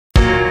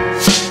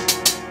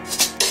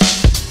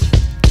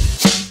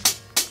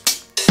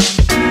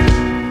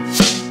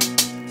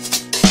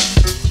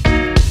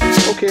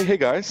Okay, hey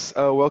guys,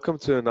 welcome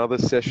to another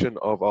session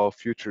of our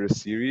Futurist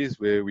Series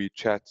where we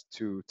chat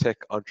to tech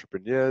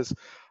entrepreneurs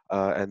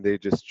and they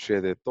just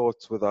share their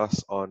thoughts with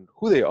us on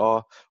who they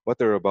are, what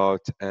they're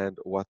about, and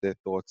what their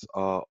thoughts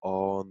are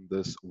on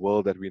this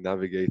world that we're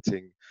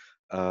navigating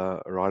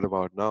right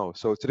about now.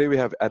 So today we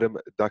have Adam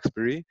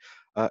Duxbury.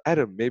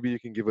 Adam, maybe you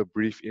can give a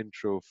brief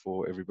intro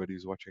for everybody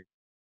who's watching.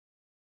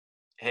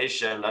 Hey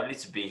Shem, lovely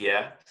to be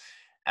here.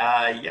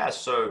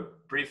 So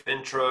brief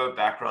intro,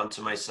 background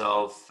to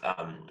myself.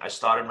 I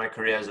started my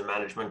career as a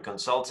management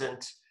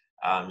consultant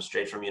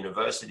straight from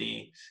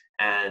university.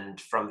 And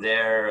from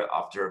there,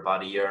 after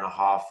about a year and a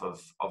half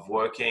of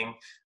working,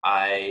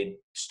 I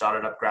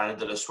started up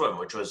Granadilla Swim,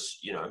 which was,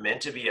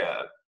 meant to be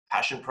a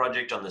passion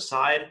project on the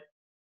side.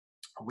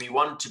 We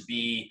wanted to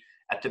be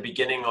at the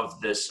beginning of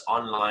this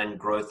online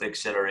growth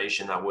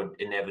acceleration that would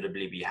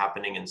inevitably be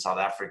happening in South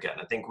Africa.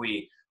 And I think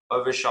we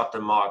overshot the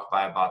mark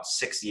by about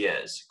 6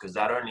 years, because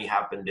that only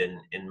happened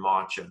in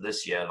March of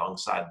this year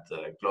alongside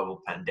the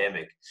global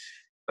pandemic.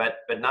 But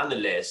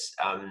nonetheless,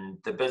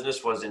 the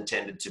business was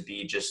intended to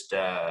be just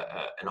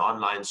an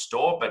online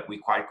store, but we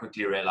quite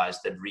quickly realized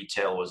that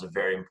retail was a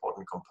very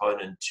important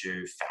component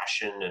to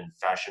fashion and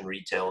fashion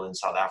retail in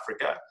South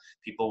Africa.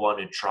 People want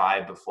to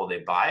try before they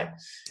buy.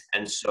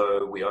 And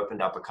so we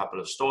opened up a couple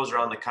of stores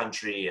around the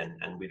country,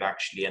 and we've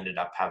actually ended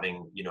up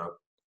having,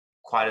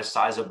 quite a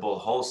sizable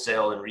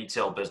wholesale and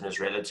retail business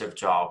relative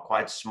to our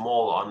quite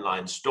small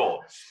online store.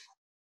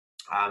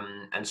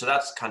 And so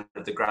that's kind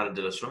of the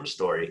Granadilla Swim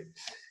story.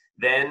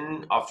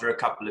 Then after a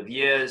couple of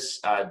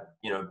years,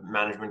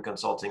 management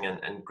consulting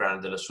and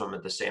Granadilla Swim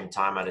at the same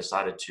time, I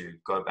decided to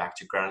go back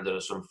to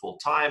Granadilla Swim full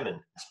time and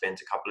spent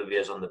a couple of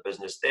years on the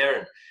business there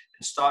and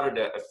started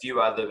a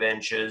few other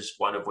ventures,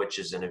 one of which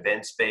is an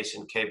event space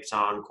in Cape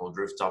Town called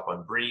Rooftop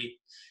on Bree.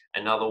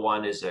 Another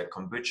one is a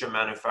kombucha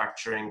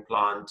manufacturing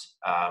plant,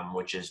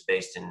 which is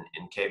based in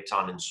Cape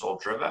Town in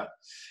Salt River.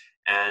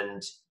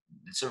 And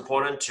it's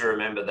important to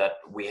remember that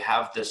we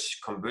have this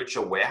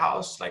kombucha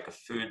warehouse, like a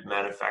food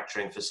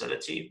manufacturing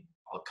facility.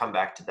 I'll come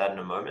back to that in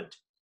a moment.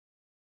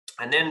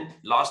 And then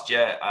last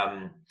year,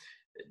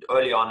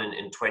 early on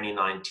in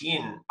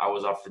 2019, I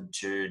was offered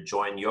to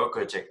join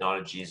Yoco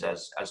Technologies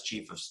as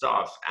chief of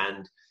staff.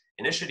 And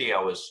initially,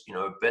 I was,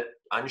 a bit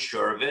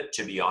unsure of it,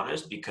 to be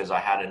honest, because I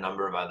had a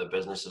number of other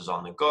businesses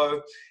on the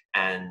go,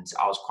 and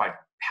I was quite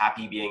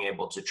happy being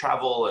able to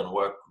travel and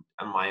work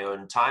in my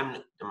own time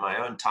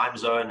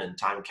zone and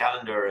time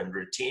calendar and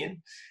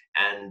routine.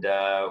 And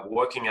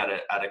working at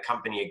a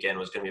company again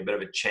was going to be a bit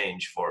of a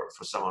change for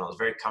someone who was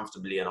very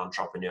comfortably an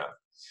entrepreneur.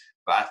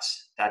 But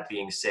that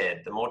being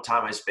said, the more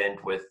time I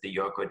spent with the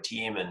Yoco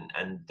team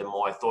and the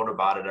more I thought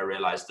about it, I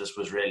realized this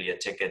was really a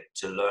ticket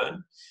to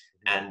learn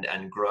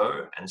and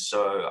grow. And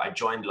so I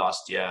joined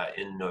last year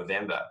in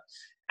November.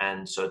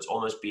 And so it's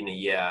almost been a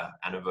year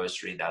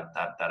anniversary that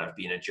I've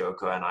been at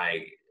Yoco, and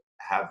I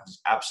have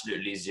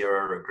absolutely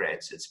zero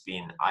regrets. It's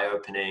been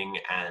eye-opening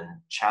and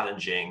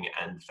challenging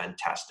and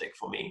fantastic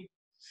for me.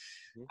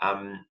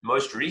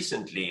 Most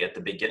recently, at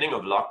the beginning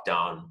of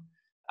lockdown,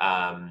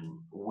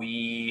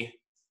 we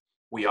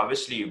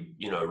obviously,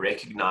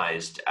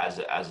 recognized as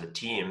a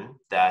team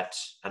that,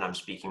 and I'm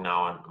speaking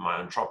now on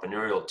my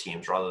entrepreneurial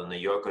teams rather than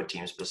the Yoco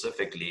team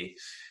specifically,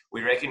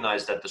 we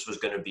recognized that this was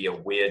going to be a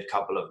weird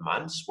couple of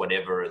months,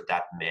 whatever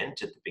that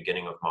meant at the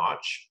beginning of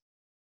March.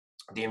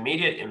 The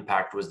immediate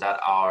impact was that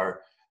our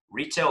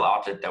retail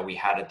outlet that we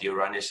had at the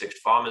Oranje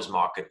Farmers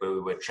Market, where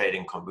we were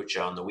trading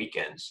kombucha on the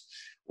weekends,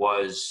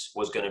 was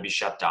going to be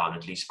shut down,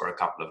 at least for a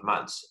couple of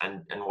months.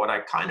 And what I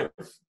kind of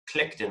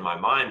clicked in my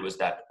mind was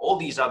that all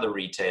these other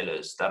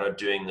retailers that are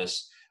doing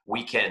this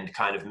weekend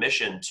kind of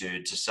mission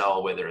to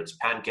sell, whether it's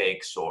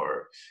pancakes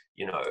or,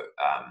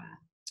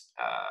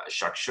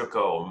 shakshuka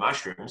or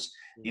mushrooms,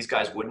 these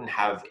guys wouldn't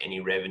have any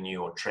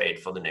revenue or trade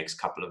for the next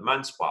couple of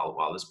months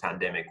while this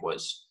pandemic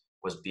was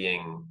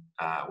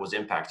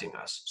impacting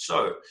us.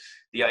 So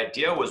the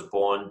idea was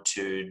born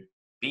to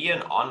be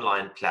an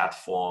online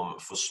platform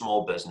for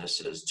small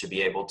businesses to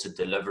be able to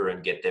deliver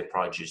and get their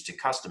produce to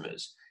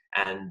customers.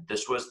 And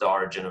this was the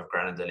origin of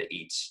Granadilla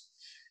Eats.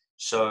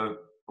 So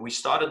we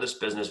started this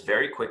business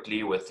very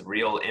quickly with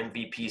real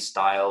MVP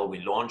style.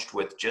 We launched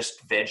with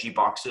just veggie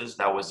boxes.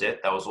 That was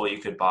it. That was all you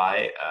could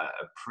buy,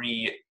 a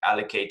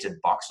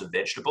pre-allocated box of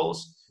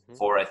vegetables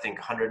for, I think,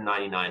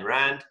 199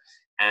 Rand.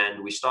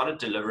 And we started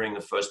delivering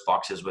the first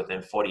boxes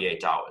within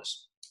 48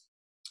 hours.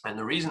 And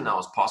the reason that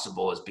was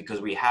possible is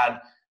because we had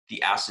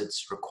the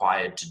assets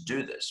required to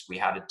do this. We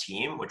had a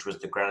team, which was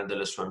the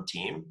Granadilla Swim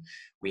team.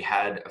 We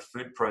had a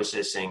food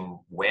processing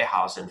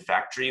warehouse and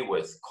factory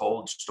with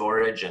cold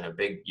storage and a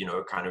big,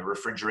 kind of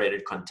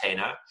refrigerated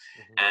container,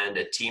 and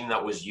a team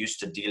that was used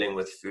to dealing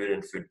with food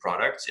and food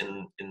products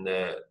in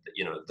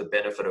the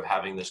benefit of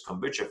having this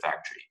kombucha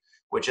factory,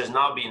 which has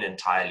now been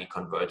entirely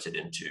converted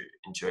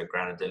into a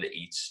Granadilla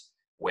Eats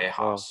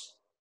warehouse.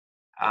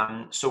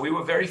 Wow. So we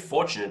were very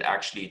fortunate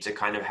actually to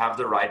kind of have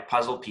the right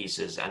puzzle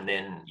pieces, and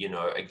then,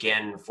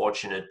 again,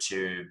 fortunate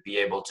to be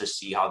able to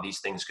see how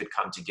these things could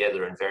come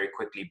together and very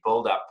quickly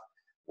build up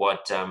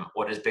what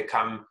has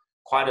become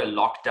quite a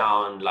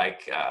lockdown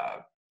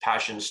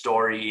passion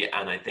story,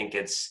 and I think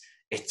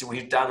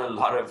we've done a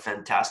lot of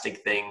fantastic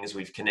things.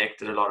 We've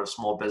connected a lot of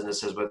small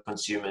businesses with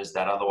consumers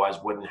that otherwise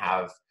wouldn't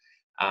have.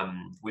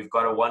 We've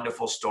got a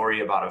wonderful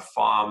story about a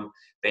farm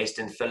based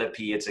in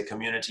Philippines. It's a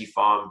community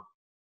farm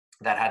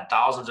that had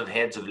thousands of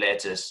heads of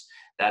lettuce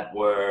that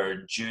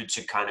were due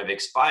to kind of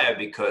expire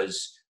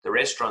because the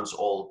restaurants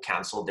all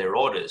canceled their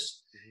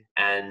orders.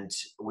 And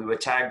we were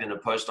tagged in a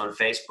post on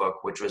Facebook,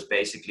 which was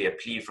basically a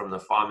plea from the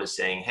farmers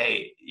saying,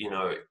 hey,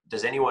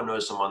 does anyone know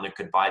someone that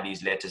could buy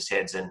these lettuce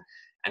heads?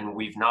 And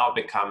we've now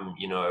become,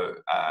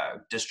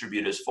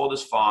 distributors for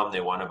this farm.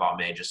 They're one of our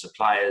major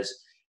suppliers.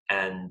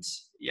 And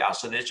yeah,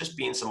 so there's just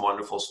been some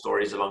wonderful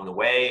stories along the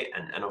way.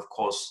 And of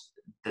course,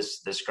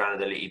 this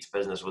Granadilla Eats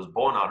business was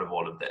born out of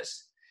all of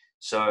this.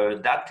 So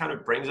that kind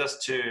of brings us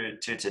to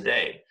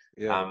today,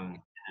 Yeah.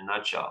 in a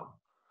nutshell.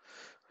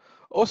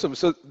 Awesome.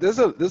 So there's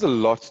a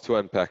lot to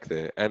unpack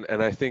there, and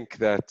I think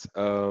that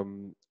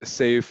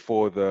save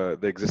for the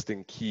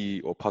existing key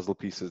or puzzle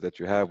pieces that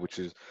you have, which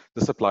is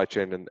the supply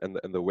chain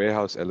and the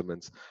warehouse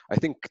elements, I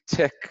think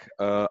tech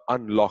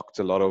unlocked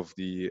a lot of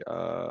the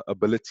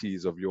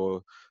abilities of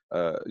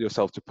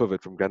yourself to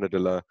pivot from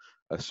Granadilla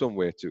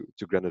somewhere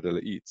to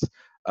Granadilla Eats,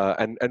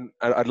 and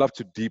I'd love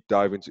to deep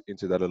dive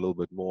into that a little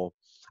bit more.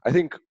 I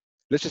think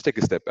let's just take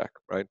a step back,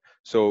 right?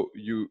 So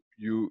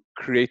you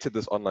created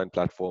this online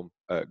platform,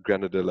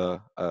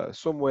 Granadilla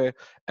somewhere,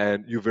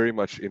 and you're very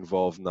much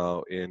involved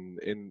now in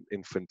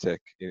fintech,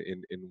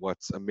 in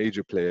what's a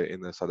major player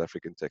in the South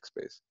African tech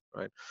space,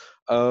 right?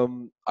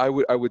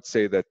 I would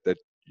say that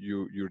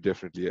you're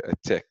definitely a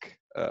tech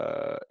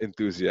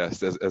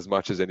enthusiast as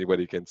much as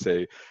anybody can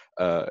say,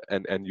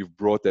 and you've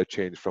brought that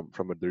change from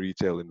the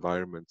retail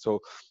environment. So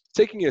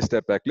taking a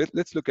step back,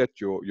 let's look at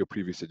your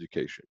previous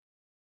education.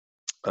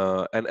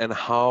 And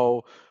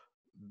how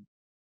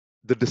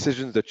the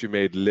decisions that you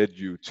made led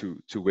you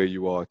to where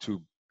you are to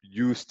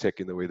use tech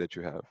in the way that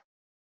you have.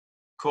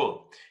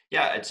 Cool.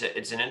 Yeah,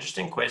 it's an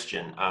interesting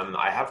question.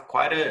 I have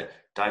quite a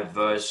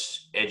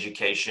diverse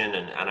education,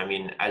 and I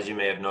mean, as you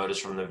may have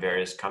noticed from the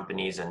various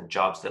companies and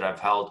jobs that I've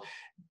held,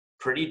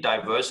 pretty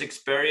diverse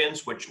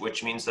experience,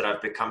 which means that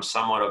I've become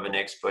somewhat of an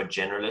expert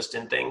generalist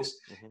in things.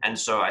 And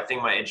so I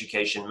think my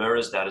education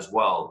mirrors that as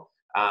well.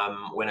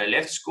 When I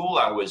left school,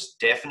 I was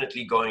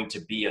definitely going to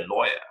be a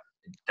lawyer.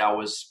 That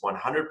was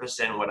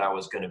 100% what I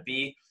was going to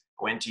be.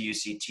 I went to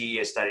UCT,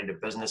 I studied a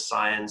business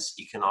science,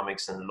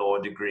 economics, and law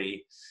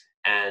degree.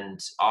 And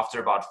after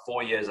about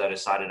 4 years, I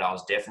decided I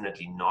was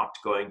definitely not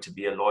going to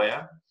be a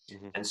lawyer.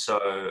 And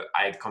so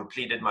I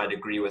completed my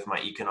degree with my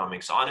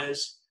economics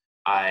honors.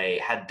 I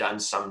had done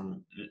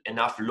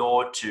enough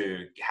law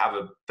to have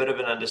a bit of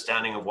an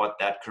understanding of what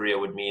that career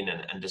would mean,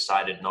 and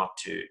decided not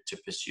to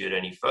pursue it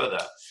any further.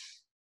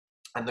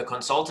 And the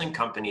consulting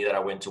company that I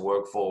went to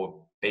work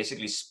for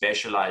basically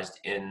specialized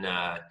in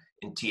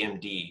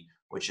TMD,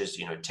 which is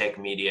tech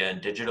media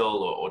and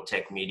digital, or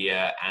tech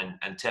media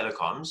and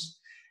telecoms.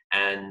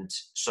 And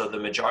so the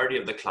majority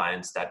of the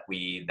clients that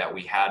we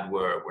had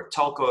were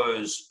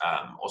telcos,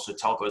 also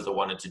telcos that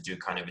wanted to do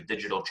kind of a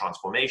digital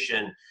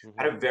transformation.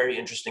 Had a very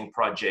interesting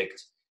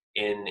project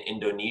in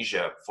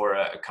Indonesia for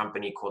a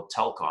company called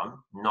Telkom,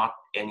 not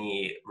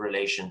any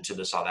relation to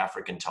the South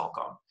African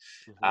Telkom.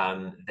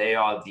 They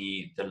are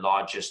the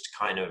largest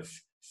kind of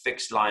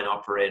fixed line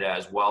operator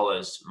as well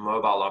as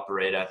mobile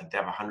operator. I think they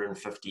have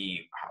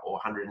 150 or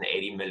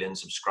 180 million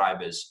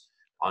subscribers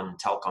on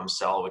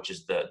Telkomcell, which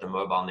is the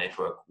mobile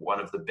network, one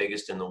of the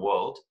biggest in the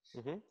world.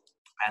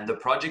 And the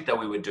project that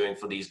we were doing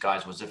for these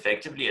guys was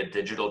effectively a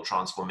digital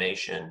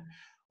transformation,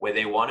 where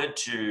they wanted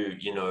to,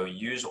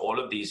 use all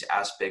of these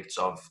aspects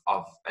of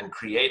and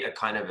create a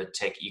kind of a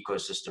tech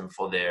ecosystem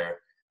for their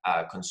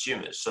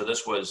consumers. So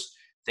this was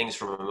things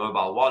from a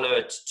mobile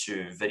wallet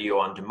to video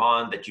on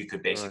demand that you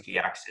could basically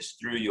access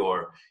through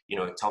your,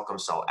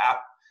 Telkomcell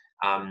app.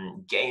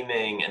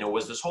 Gaming, and it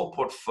was this whole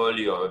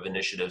portfolio of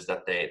initiatives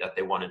that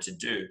they wanted to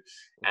do.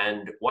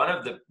 And one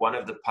of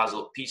the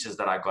puzzle pieces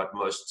that I got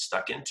most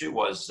stuck into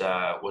was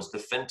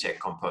the fintech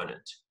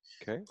component.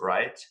 Okay.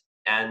 Right.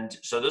 And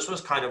so this was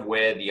kind of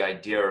where the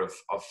idea of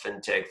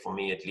fintech, for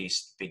me at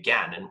least,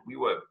 began. And we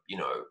were,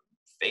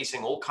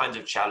 facing all kinds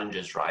of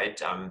challenges, right?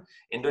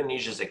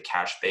 Indonesia is a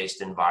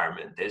cash-based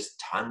environment. There's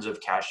tons of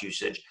cash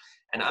usage.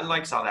 And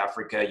unlike South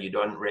Africa, you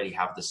don't really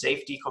have the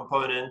safety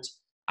component.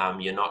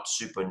 You're not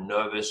super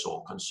nervous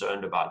or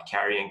concerned about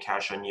carrying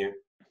cash on you.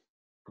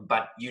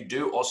 But you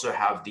do also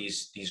have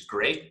these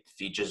great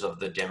features of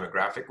the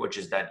demographic, which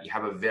is that you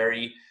have a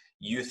very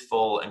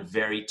youthful and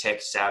very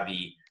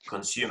tech-savvy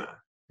consumer.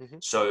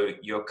 So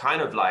you're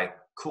kind of like,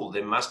 cool,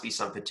 there must be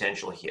some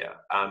potential here.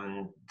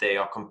 They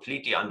are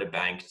completely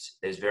underbanked.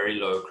 There's very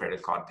low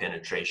credit card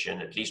penetration,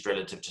 at least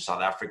relative to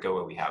South Africa,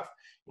 where we have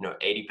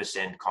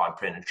 80% card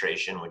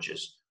penetration, which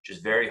is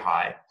very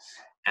high.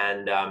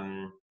 And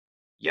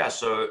yeah,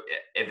 so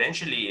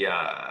eventually,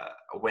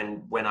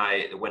 when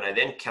I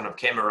then kind of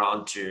came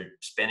around to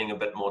spending a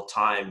bit more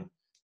time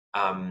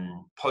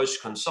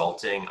post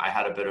consulting, I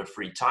had a bit of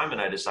free time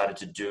and I decided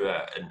to do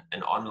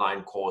an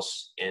online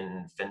course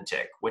in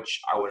fintech,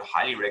 which I would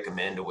highly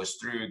recommend. It was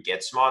through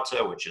Get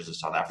Smarter, which is a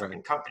South Right.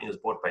 African company. It was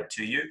bought by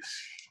 2U,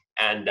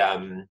 and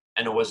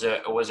it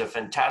was a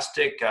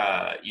fantastic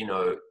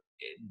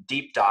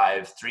deep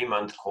dive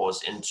 3-month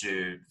course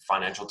into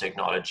financial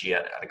technology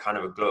at a kind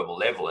of a global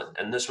level,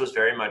 and this was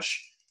very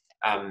much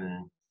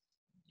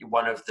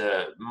one of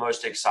the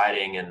most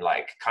exciting and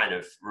like kind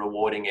of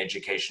rewarding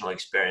educational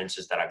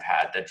experiences that I've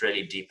had that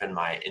really deepened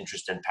my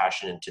interest and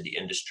passion into the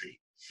industry.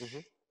 Mm-hmm.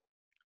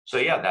 So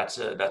yeah, that's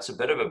a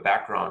bit of a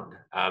background.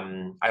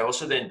 I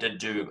also then did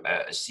do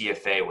a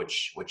CFA,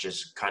 which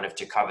is kind of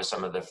to cover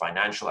some of the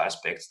financial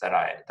aspects that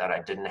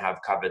I didn't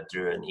have covered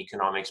through an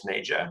economics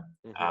major.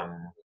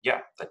 Mm-hmm. Yeah,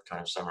 that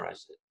kind of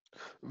summarized it.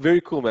 Very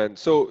cool, man.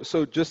 So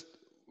just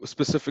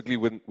specifically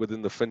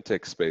within the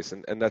fintech space,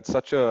 and that's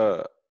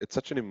it's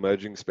such an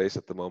emerging space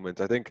at the moment.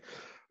 I think,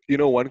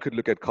 one could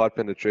look at card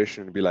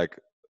penetration and be like,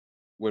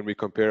 when we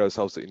compare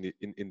ourselves to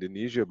in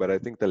Indonesia, but I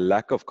think the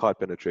lack of card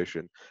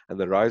penetration and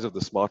the rise of the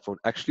smartphone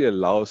actually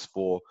allows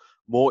for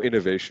more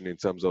innovation in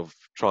terms of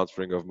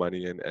transferring of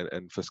money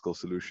and fiscal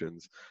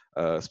solutions,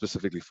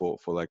 specifically for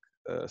like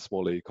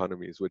smaller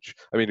economies. Which,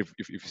 I mean,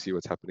 if you see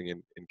what's happening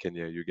in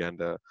Kenya,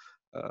 Uganda,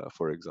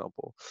 for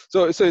example.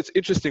 So it's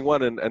interesting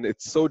one, and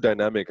it's so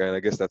dynamic, and I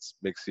guess that's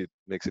makes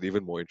it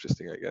even more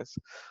interesting, I guess.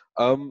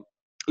 Um,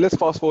 let's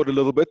fast forward a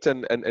little bit,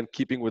 and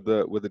keeping with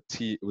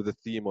the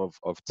theme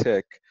of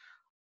tech,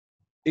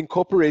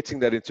 incorporating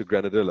that into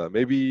Granadilla,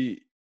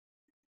 maybe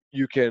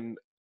you can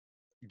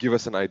give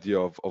us an idea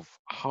of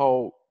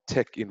how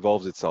tech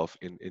involves itself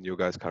in your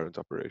guys' current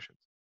operations.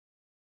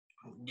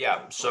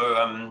 Yeah,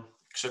 so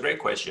great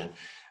question.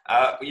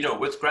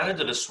 With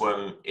Granadilla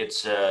Swim,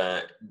 it's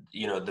the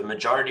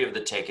majority of the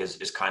tech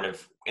is kind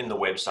of in the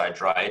website,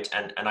 right?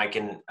 And I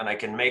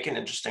can make an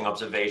interesting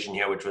observation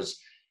here, which was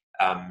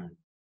um,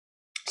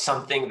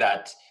 something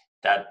that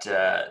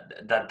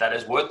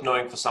is worth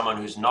knowing for someone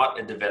who's not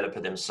a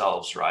developer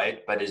themselves,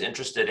 right? But is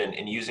interested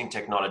in using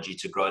technology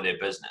to grow their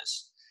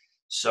business.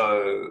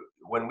 So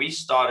when we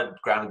started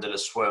Granadilla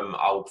Swim,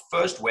 our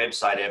first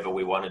website ever,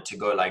 we wanted to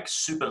go like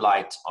super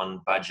light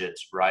on budget,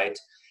 right?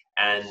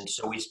 And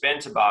so we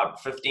spent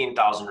about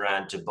 15,000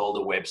 Rand to build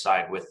a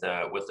website with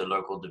the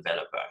local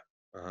developer.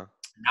 Uh-huh.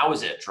 And that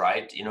was it,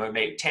 right? It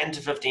made 10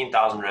 to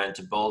 15,000 Rand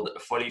to build a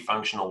fully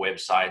functional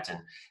website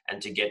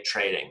and to get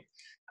trading.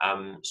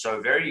 So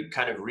a very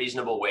kind of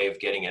reasonable way of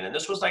getting in. And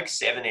this was like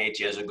 7, 8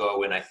 years ago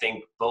when I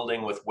think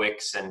building with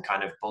Wix and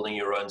kind of building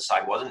your own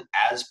site wasn't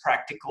as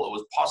practical. It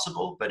was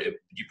possible, but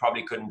you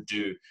probably couldn't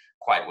do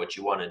quite what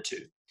you wanted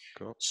to.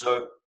 Cool.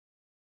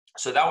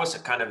 So that was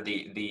kind of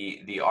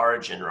the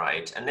origin,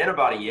 right? And then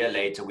about a year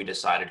later, we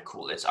decided,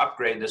 cool, let's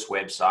upgrade this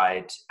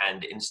website.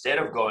 And instead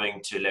of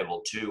going to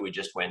level 2, we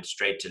just went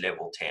straight to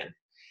level 10.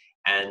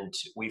 And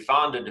we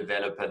found a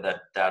developer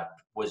that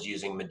was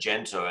using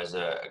Magento as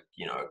a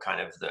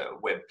kind of the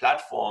web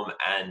platform,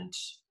 and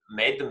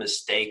made the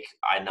mistake,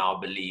 I now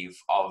believe,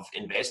 of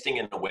investing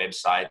in a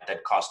website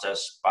that cost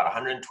us about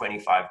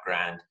 125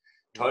 grand,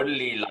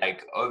 totally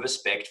like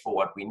overspec'd for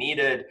what we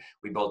needed.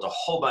 We built a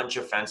whole bunch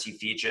of fancy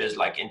features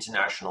like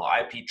international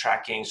IP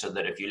tracking, so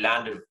that if you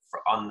landed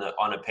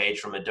on a page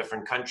from a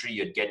different country,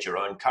 you'd get your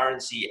own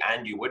currency,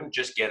 and you wouldn't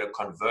just get a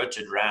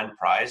converted Rand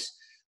price,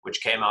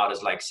 which came out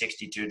as like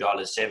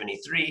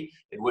 $62.73.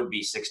 It would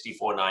be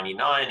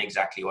 $64.99,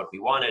 exactly what we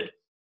wanted.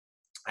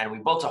 And we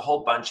built a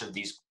whole bunch of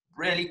these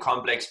really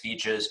complex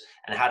features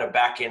and had a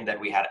backend that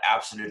we had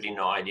absolutely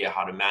no idea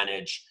how to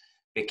manage,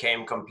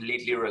 became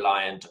completely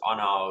reliant on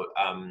our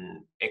Yeah.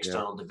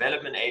 external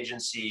development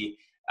agency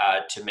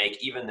to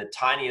make even the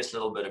tiniest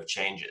little bit of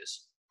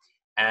changes.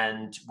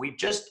 And we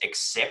just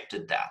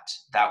accepted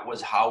that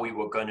was how we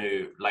were going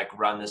to like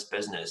run this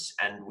business.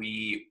 And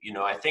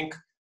I think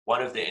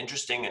one of the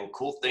interesting and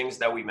cool things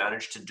that we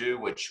managed to do,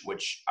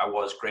 which I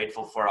was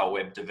grateful for our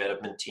web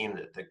development team,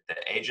 the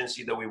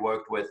agency that we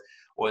worked with,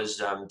 was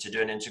to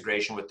do an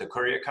integration with the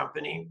courier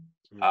company,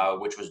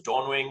 which was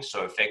Dawnwing.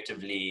 So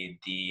effectively,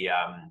 they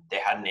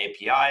had an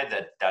API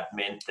that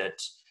meant that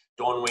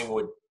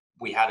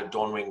we had a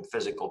Dawnwing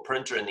physical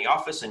printer in the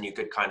office, and you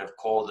could kind of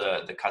call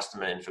the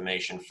customer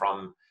information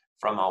from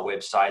our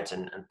website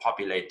and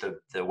populate the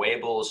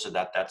wayables, so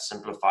that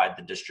simplified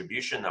the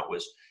distribution. That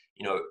was,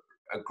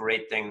 a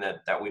great thing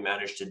that we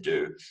managed to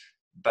do.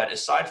 But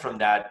aside from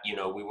that,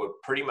 we were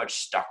pretty much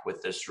stuck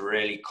with this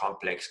really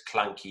complex,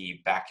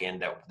 clunky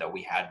backend that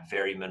we had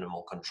very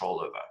minimal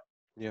control over.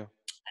 Yeah.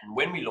 And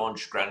when we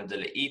launched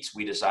Granadilla Eats,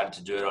 we decided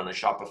to do it on a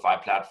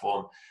Shopify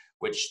platform,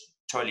 which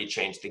totally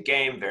changed the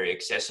game. Very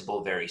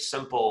accessible, very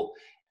simple.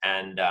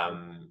 And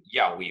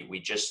we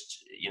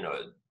just,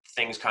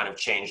 things kind of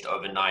changed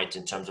overnight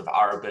in terms of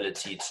our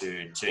ability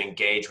to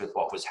engage with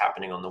what was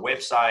happening on the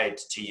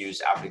website, to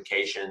use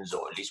applications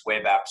or at least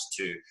web apps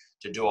to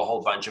do a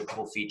whole bunch of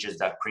cool features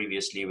that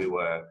previously we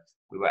were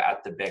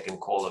at the beck and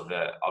call of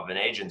an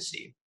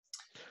agency.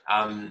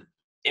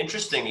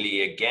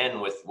 interestingly, again,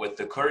 with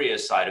the courier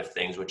side of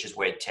things, which is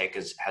where tech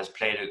has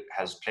played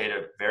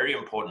a very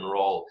important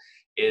role,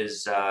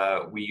 is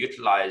we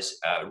utilize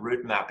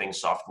route mapping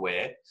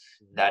software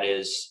Mhm. that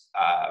is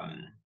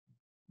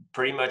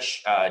pretty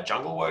much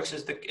JungleWorks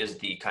is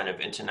the kind of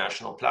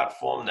international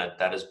platform that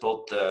has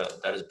built the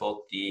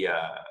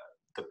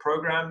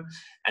program.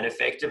 And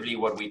effectively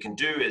what we can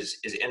do is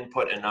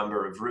input a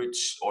number of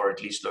routes, or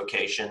at least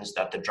locations,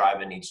 that the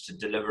driver needs to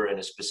deliver in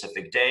a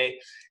specific day,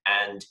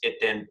 and it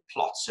then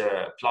plots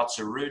a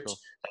route Sure.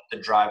 that the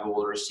driver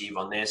will receive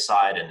on their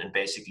side, and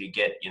basically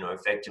get,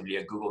 effectively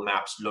a Google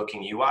Maps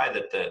looking UI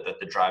that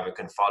the driver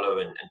can follow,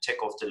 and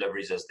tick off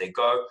deliveries as they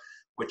go,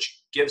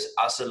 which gives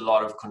us a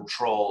lot of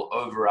control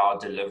over our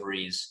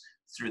deliveries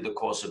through the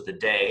course of the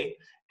day,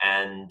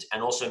 and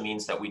also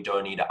means that we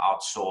don't need to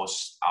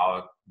outsource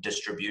our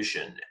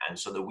distribution, and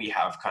so that we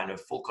have kind of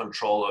full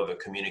control over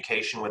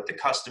communication with the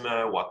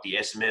customer, what the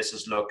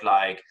SMSs look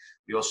like.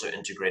 We also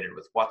integrated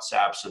with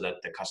WhatsApp so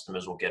that the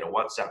customers will get a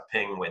WhatsApp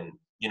ping when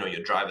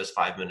your driver's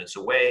 5 minutes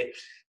away.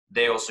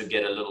 They also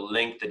get a little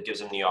link that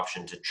gives them the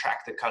option to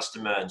track the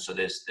customer, and so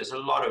there's a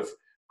lot of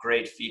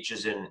great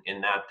features in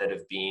that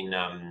have been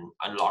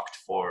unlocked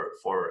for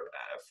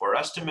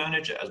us to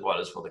manage, as well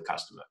as for the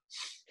customer.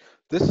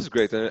 This is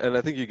great, and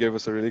I think you gave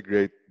us a really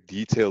great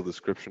detailed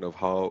description of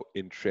how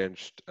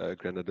entrenched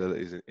Granadilla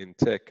is in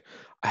tech.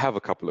 I have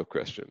a couple of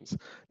questions.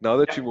 Now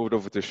that you Yep. moved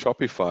over to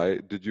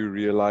Shopify, did you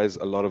realize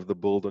a lot of the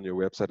build on your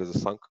website is a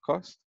sunk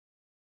cost?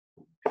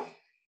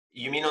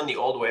 You mean on the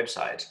old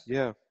website?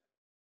 Yeah,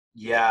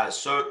 Yeah.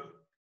 So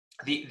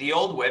the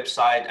old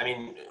website, I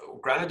mean,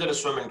 Granadilla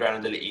Swim and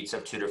Granadilla Eats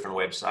have two different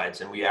websites,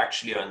 and we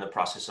actually are in the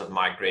process of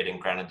migrating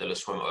Granadilla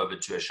Swim over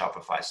to a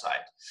Shopify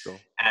site. sure.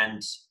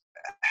 And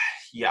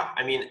yeah,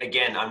 I mean,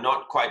 again, I'm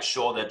not quite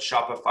sure that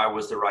Shopify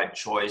was the right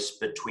choice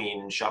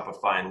between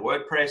Shopify and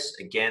WordPress.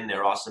 Again,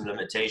 there are some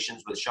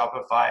limitations with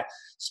Shopify,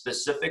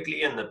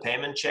 specifically in the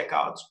payment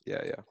checkout.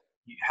 Yeah, yeah.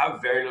 You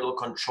have very little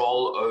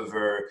control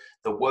over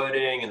the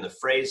wording and the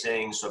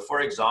phrasing. So,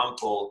 for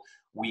example,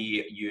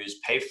 we use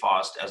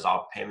PayFast as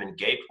our payment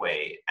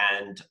gateway,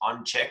 and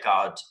on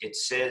checkout, it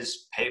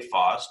says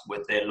PayFast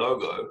with their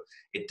logo.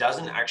 It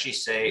doesn't actually Yeah,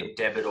 say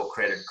debit or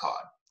credit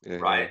card, yeah, yeah.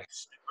 right?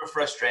 Super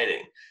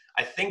frustrating.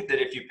 I think that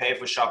if you pay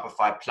for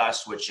Shopify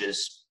Plus, which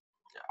is,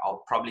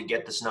 I'll probably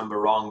get this number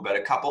wrong, but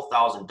a couple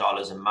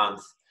 $1,000s a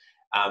month.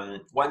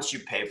 Once you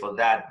pay for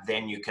that,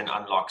 then you can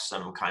unlock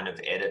some kind of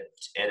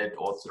edit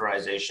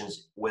authorizations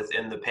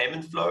within the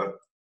payment flow.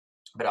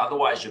 But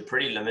otherwise, you're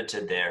pretty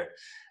limited there.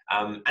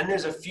 And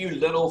there's a few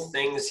little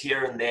things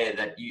here and there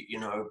that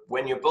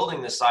when you're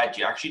building the site,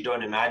 you actually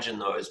don't imagine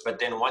those. But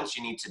then once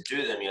you need to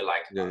do them, you're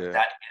like, Yeah, oh, yeah.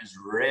 that is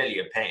really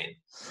a pain.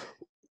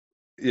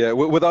 Yeah,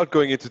 without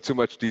going into too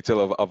much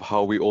detail of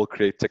how we all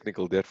create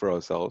technical debt for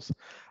ourselves,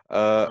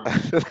 uh,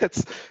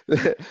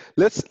 Mm.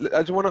 let's I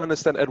just want to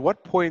understand, at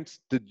what point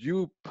did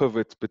you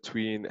pivot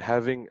between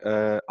having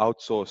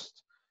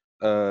outsourced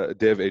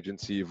dev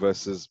agency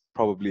versus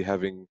probably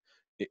having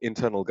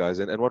internal guys,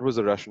 and what was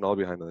the rationale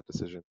behind that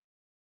decision?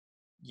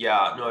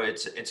 Yeah, no,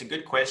 it's a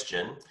good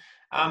question.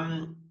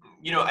 Um,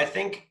 I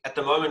think at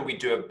the moment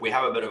we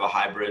have a bit of a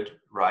hybrid,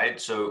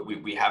 right? So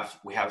we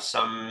have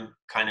some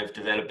kind of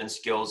development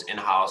skills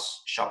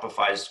in-house.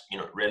 Shopify's,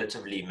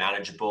 relatively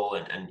manageable,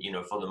 and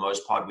for the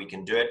most part we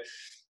can do it.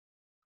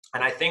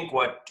 And I think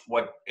what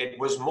it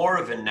was more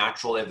of a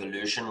natural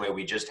evolution, where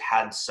we just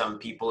had some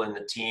people in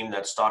the team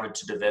that started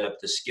to develop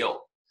the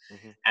skill.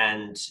 Hmm.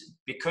 And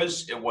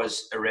because it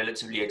was a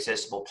relatively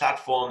accessible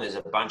platform, there's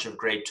a bunch of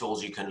great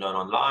tools you can learn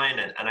online.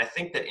 And I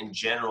think that in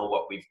general,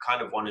 what we've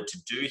kind of wanted to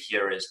do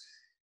here is,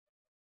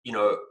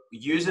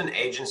 use an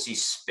agency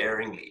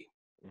sparingly,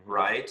 Hmm.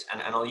 right?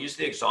 And I'll use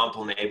the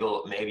example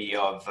maybe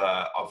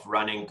of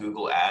running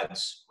Google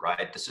Ads,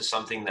 right? This is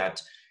something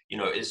that,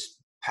 is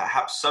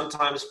perhaps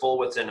sometimes fall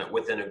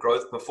within a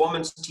growth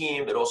performance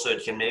team, but also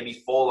it can maybe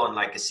fall on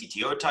like a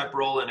CTO type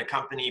role in a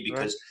company, Right.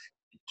 because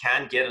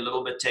can get a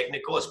little bit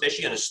technical,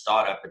 especially in a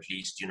startup. At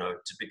least,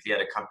 typically at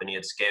a company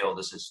at scale,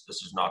 this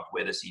is not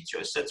where the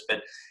CTO sits,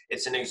 but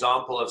it's an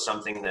example of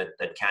something that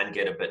can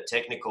get a bit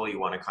technical. You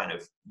want to kind of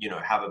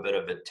have a bit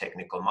of a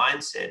technical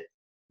mindset.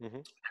 Hmm.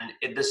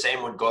 And the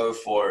same would go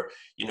for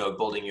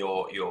building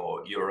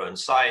your own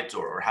site,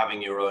 or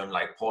having your own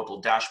like portal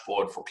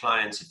dashboard for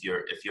clients if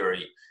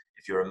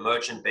you're a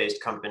merchant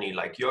based company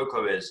like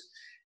Yoco is.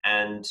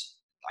 And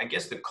I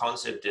guess the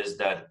concept is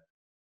that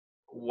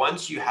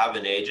once you have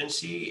an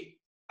agency,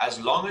 as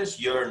long as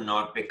you're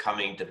not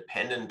becoming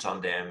dependent on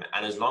them,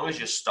 and as long as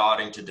you're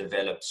starting to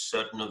develop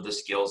certain of the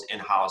skills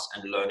in-house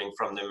and learning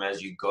from them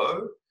as you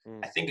go, I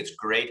Mm. think it's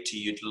great to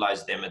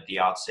utilize them at the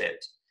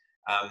outset.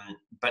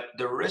 But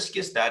the risk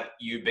is that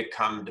you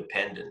become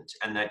dependent,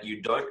 and that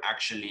you don't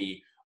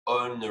actually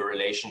own the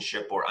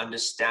relationship or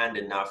understand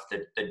enough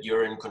that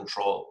you're in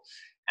control.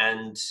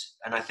 And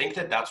I think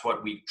that's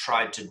what we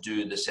tried to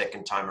do the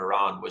second time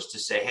around, was to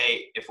say,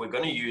 hey, if we're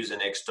going to use an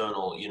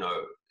external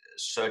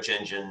search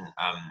engine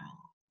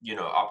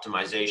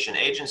optimization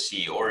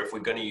agency, or if we're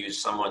going to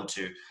use someone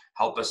to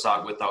help us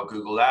out with our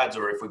Google ads,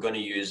 or if we're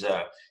going to use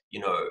a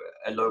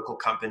local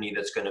company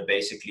that's going to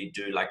basically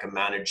do like a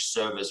managed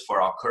service for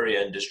our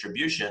courier and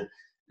distribution,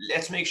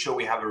 let's make sure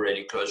we have a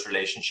really close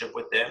relationship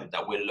with them,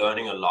 that we're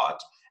learning a lot.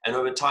 And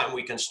over time,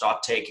 we can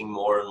start taking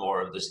more and more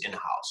of this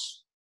in-house.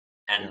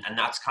 And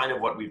that's kind of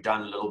what we've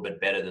done a little bit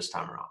better this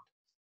time around.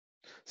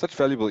 Such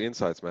valuable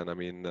insights, man. I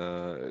mean,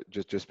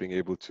 just being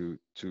able to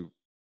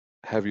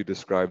have you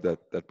describe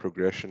that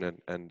progression,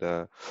 and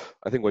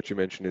I think what you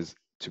mentioned is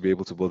to be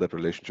able to build that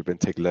relationship and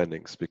take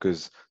learnings, because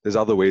there's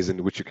other ways in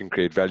which you can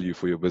create value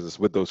for your business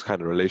with those kind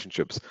of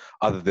relationships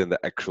other than the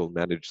actual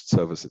managed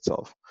service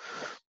itself.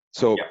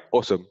 So Yeah.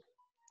 awesome.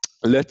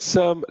 Let's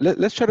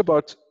chat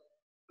about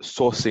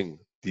sourcing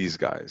these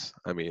guys.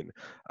 I mean,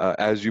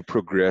 as you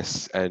progress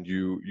and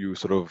you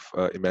sort of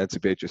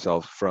emancipate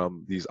yourself from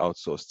these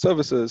outsourced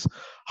services,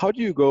 how do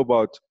you go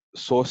about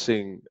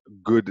sourcing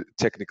good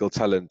technical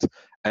talent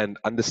and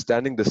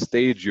understanding the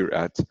stage you're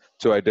at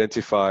to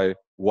identify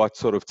what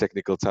sort of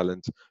technical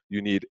talent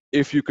you need?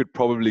 If you could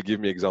probably give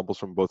me examples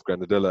from both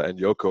Granadilla and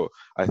Yoco,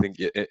 I think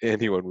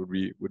anyone would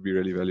be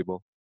really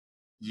valuable.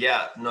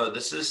 Yeah, no,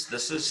 this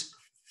is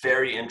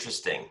very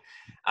interesting.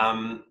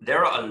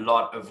 There are a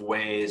lot of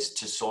ways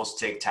to source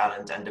tech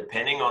talent, and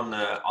depending on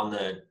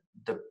the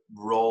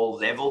role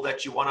level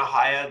that you want to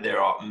hire, there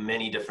are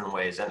many different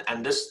ways.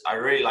 And this, I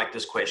really like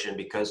this question,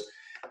 because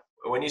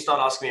when you start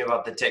asking me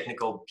about the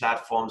technical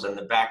platforms and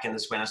the back end,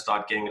 is when I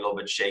start getting a little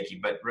bit shaky.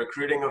 But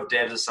recruiting of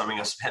devs is something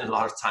I spend a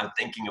lot of time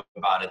thinking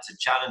about. It's a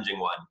challenging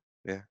one.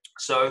 Yeah.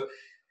 So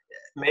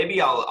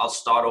maybe I'll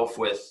start off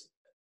with,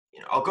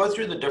 I'll go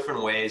through the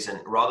different ways, and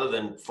rather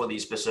than for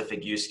these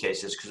specific use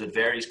cases, because it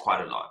varies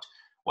quite a lot.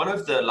 One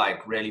of the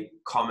like really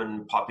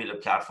common popular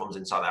platforms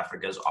in South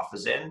Africa is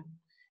OfferZen.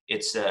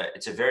 It's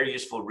a very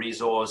useful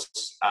resource.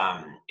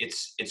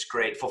 It's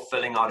great for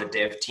filling out a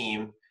dev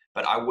team,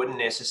 but I wouldn't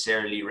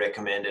necessarily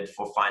recommend it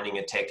for finding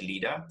a tech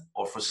leader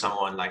or for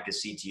someone like a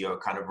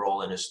CTO kind of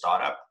role in a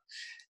startup.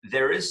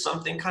 There is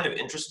something kind of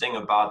interesting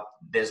about,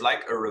 there's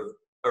like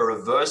a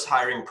reverse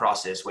hiring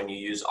process when you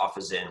use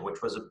OfferZen,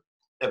 which was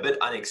a bit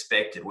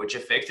unexpected, which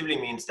effectively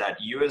means that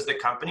you as the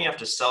company have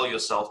to sell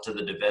yourself to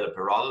the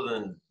developer rather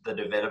than the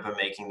developer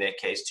making their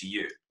case to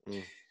you.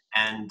 Mm.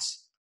 And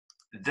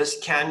this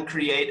can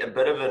create a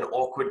bit of an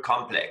awkward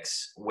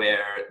complex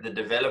where the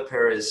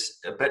developer is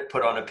a bit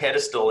put on a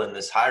pedestal in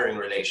this hiring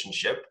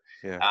relationship,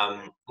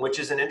 which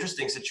is an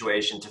interesting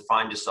situation to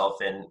find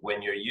yourself in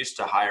when you're used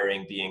to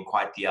hiring being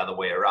quite the other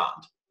way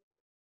around.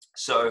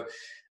 So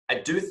I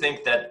do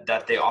think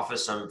that they offer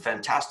some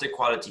fantastic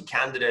quality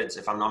candidates.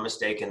 If I'm not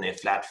mistaken, their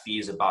flat fee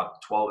is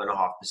about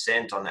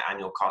 12.5% on the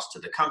annual cost to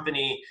the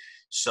company.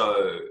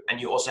 So, and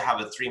you also have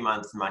a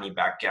 3-month money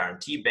back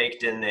guarantee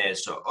baked in there.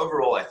 So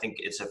overall, I think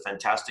it's a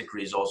fantastic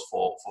resource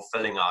for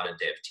filling out a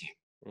dev team.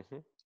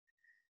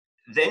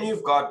 Mm-hmm. Then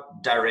you've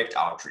got direct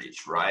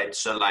outreach, right?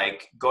 So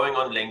like going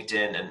on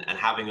LinkedIn and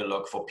having a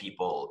look for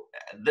people.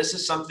 This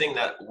is something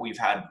that we've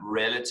had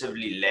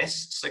relatively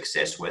less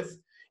success with.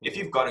 If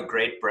you've got a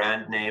great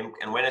brand name,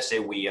 and when I say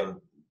we,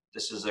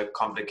 this is a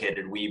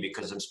complicated we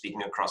because I'm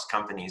speaking across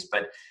companies,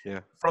 but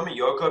from a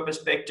Yoco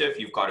perspective,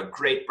 you've got a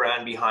great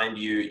brand behind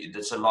you.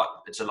 It's a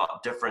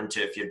lot different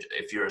to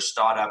if you're a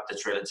startup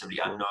that's relatively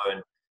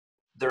unknown.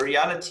 The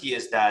reality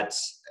is that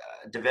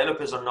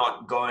developers are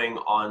not going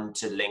on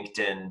to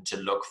LinkedIn to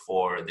look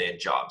for their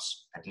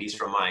jobs, at least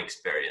from my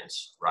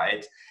experience,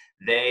 right?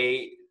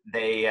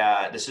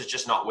 This is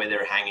just not where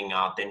they're hanging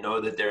out. They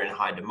know that they're in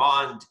high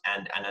demand,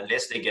 and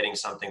unless they're getting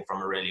something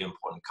from a really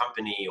important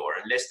company, or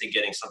unless they're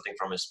getting something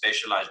from a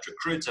specialized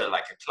recruiter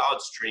like a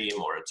CloudStream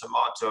or a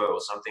Tomato or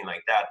something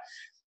like that,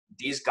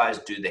 these guys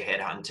do the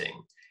headhunting.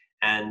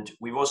 And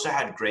we've also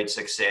had great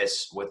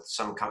success with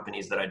some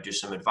companies that I do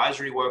some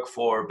advisory work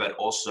for, but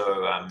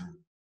also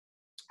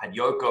at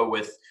Yoco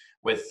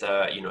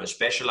with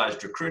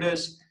specialized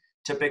recruiters.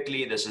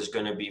 Typically, this is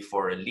going to be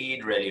for a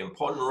lead, really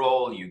important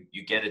role.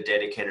 You get a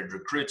dedicated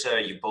recruiter,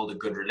 you build a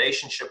good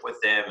relationship with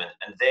them,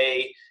 and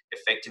they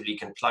effectively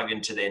can plug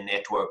into their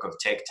network of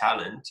tech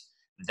talent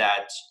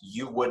that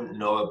you wouldn't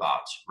know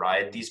about,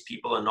 right? These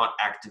people are not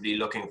actively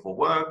looking for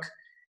work.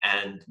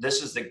 And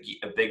this is a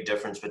big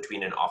difference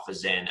between an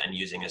OfferZen and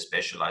using a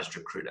specialized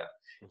recruiter,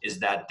 is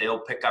that they'll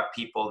pick up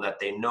people that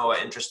they know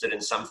are interested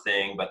in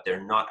something, but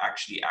they're not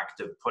actually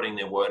active putting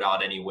their word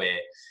out anywhere.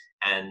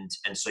 And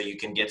so you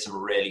can get some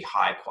really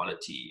high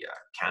quality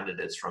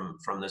candidates from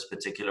this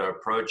particular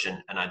approach.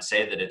 And I'd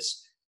say that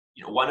it's,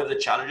 one of the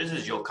challenges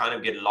is you'll kind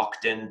of get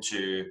locked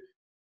into,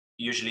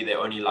 usually they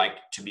only like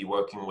to be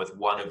working with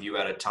one of you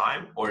at a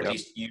time, or at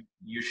least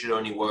you should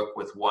only work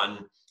with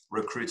one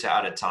recruiter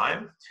at a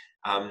time.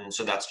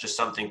 So that's just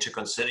something to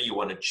consider. You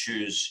want to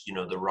choose,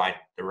 the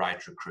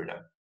right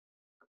recruiter.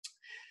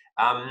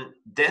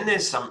 Then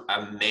there's some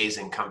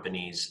amazing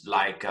companies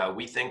like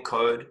We Think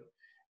Code.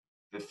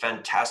 a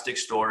fantastic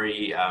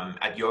story.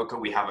 At Yoco,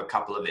 we have a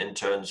couple of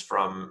interns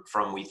from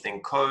We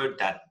Think Code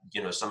that,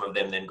 some of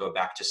them then go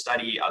back to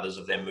study, others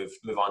of them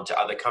move on to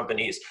other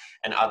companies,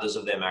 and others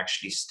of them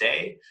actually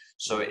stay.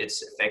 So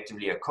it's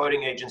effectively a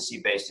coding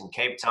agency based in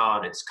Cape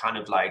Town. It's kind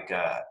of like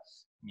a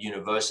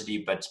university,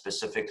 but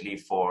specifically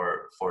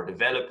for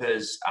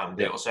developers.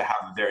 They also have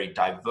a very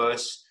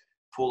diverse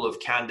pool of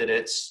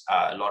candidates,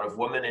 a lot of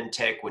women in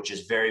tech, which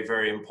is very,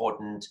 very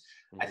important.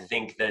 I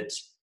think that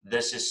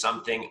this is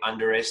something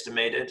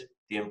underestimated,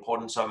 the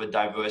importance of a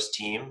diverse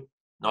team.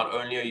 Not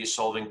only are you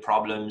solving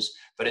problems,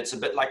 but it's a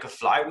bit like a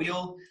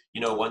flywheel.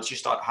 Once you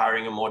start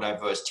hiring a more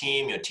diverse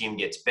team, your team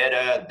gets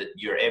better, that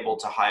you're able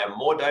to hire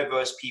more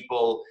diverse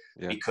people,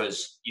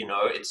 because,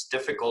 it's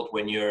difficult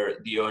when you're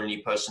the only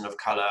person of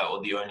color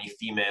or the only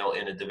female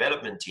in a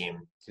development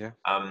team.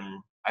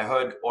 I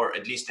heard, or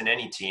at least in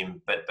any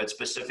team, but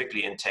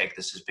specifically in tech,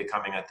 this is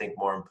becoming, I think,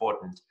 more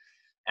important.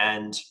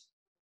 And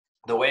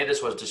the way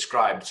this was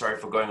described, sorry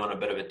for going on a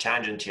bit of a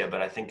tangent here,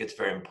 but I think it's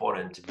very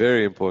important.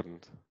 Very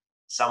important.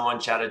 Someone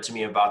chatted to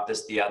me about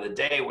this the other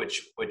day,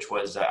 which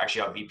was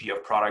actually our VP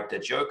of product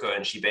at Yoco,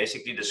 and she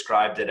basically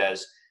described it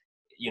as,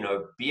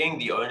 being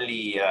the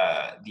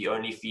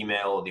only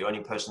female, or the only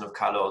person of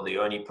color, or the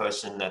only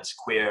person that's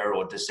queer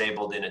or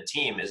disabled in a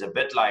team is a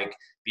bit like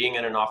being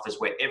in an office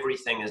where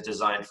everything is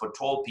designed for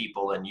tall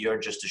people and you're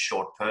just a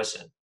short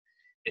person.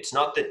 It's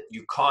not that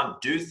you can't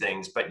do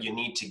things, but you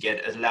need to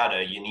get a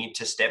ladder. You need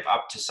to step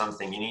up to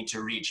something. You need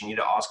to reach. You need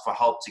to ask for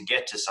help to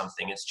get to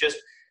something. It's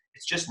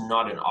just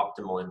not an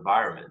optimal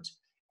environment.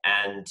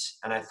 And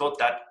I thought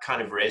that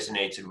kind of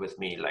resonated with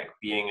me, like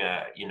being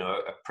a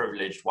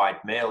privileged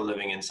white male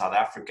living in South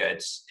Africa.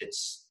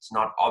 It's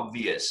not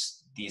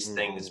obvious, these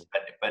things,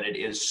 but it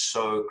is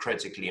so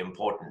critically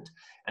important,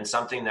 and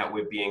something that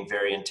we're being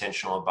very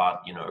intentional about,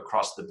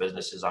 across the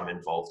businesses I'm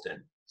involved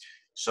in.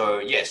 So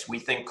yes, We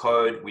Think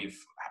Code, we've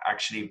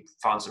actually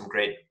found some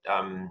great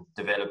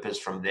developers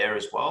from there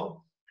as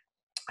well.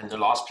 And the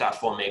last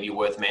platform maybe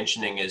worth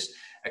mentioning is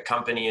a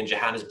company in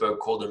Johannesburg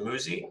called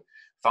Umuzi,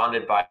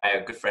 founded by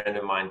a good friend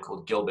of mine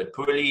called Gilbert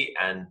Pooley.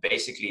 And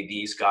basically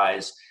these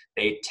guys,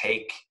 they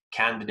take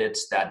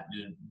candidates that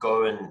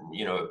go and,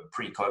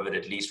 pre-COVID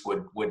at least,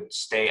 would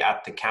stay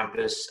at the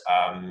campus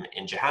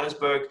in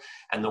Johannesburg.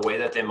 And the way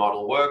that their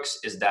model works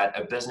is that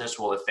a business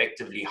will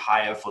effectively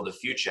hire for the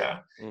future,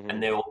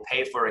 and they will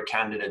pay for a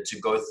candidate to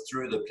go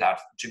through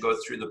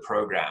the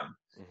program,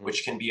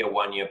 which can be a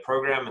 1-year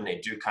program. And they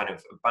do kind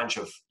of a bunch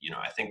of,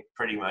 I think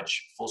pretty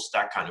much full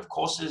stack kind of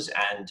courses,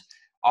 and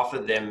offer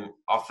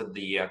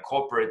the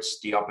corporates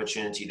the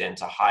opportunity then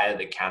to hire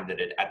the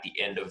candidate at the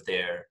end of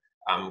their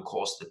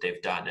course that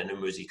they've done. And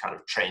Umuzi kind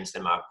of trains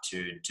them up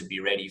to be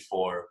ready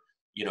for,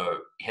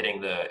 hitting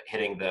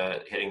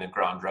the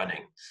ground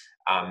running.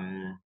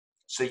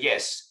 So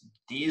yes,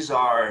 these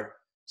are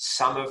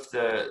some of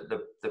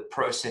the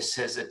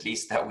processes, at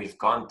least, that we've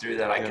gone through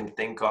that I can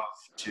think of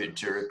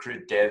to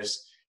recruit devs.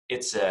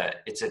 It's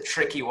a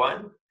tricky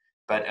one,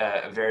 but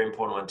a very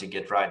important one to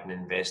get right and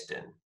invest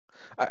in.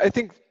 I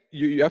think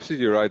you're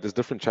absolutely right. There's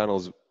different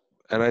channels.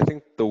 And I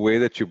think the way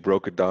that you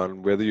broke it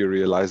down, whether you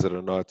realize it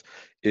or not,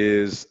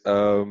 is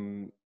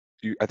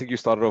I think you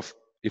started off,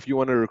 if you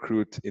want to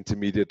recruit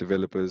intermediate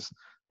developers,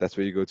 that's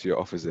where you go to your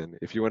office in.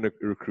 If you want to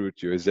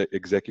recruit your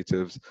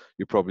executives,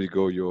 you probably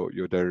go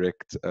your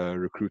direct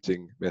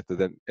recruiting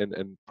method.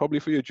 And probably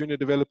for your junior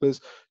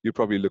developers, you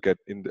probably look at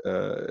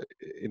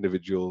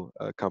individual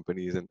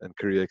companies and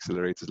career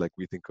accelerators like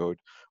We Think Code,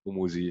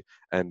 Umuzi,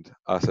 and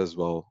us as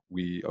well.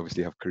 We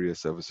obviously have career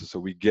services. So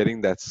we're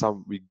getting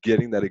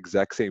that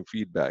exact same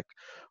feedback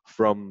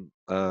from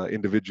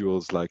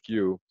individuals like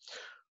you.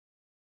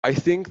 I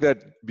think that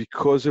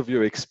because of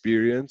your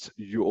experience,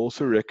 you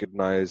also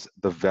recognize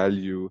the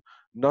value,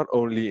 not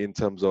only in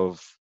terms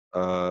of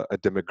the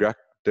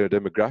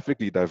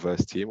demographically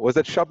diverse team. Was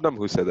that Shabnam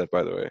who said that,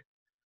 by the way?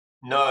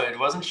 No, it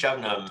wasn't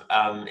Shabnam.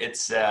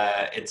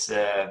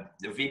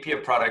 The VP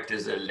of product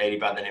is a lady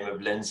by the name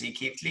of Lindsay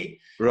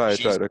Keithley.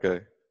 Right, okay.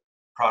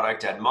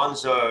 Product at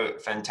Monzo,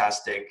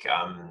 fantastic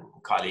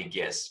colleague,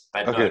 yes.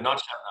 But okay. No,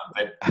 not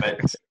Shabnam,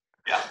 but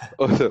yeah.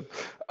 Awesome.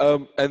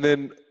 And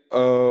then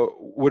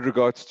with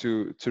regards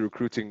to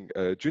recruiting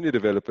junior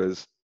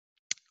developers,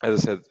 as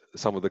I said,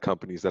 some of the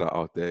companies that are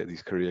out there,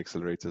 these career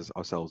accelerators,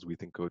 ourselves, We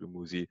Think Code,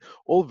 Umuzi,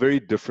 all very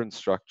different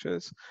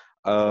structures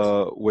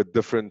with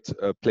different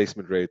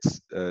placement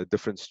rates,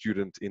 different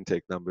student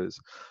intake numbers.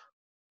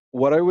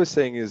 What I was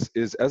saying is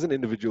as an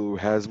individual who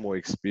has more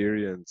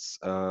experience,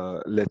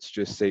 let's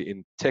just say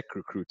in tech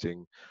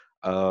recruiting,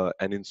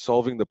 and in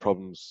solving the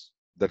problems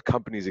that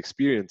companies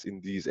experience in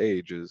these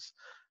ages,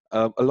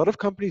 a lot of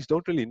companies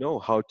don't really know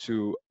how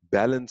to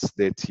balance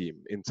their team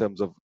in terms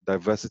of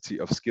diversity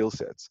of skill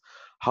sets,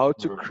 how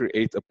to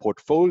create a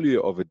portfolio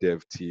of a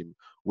dev team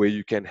where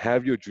you can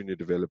have your junior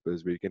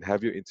developers, where you can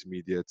have your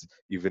intermediates,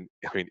 even,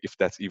 I mean, if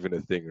that's even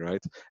a thing,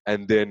 right?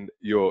 And then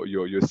your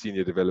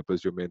senior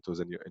developers, your mentors,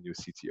 and your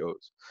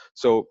CTOs.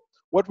 So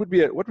what would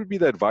be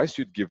the advice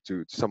you'd give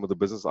to some of the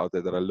business out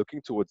there that are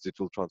looking towards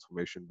digital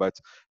transformation, but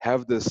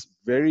have this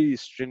very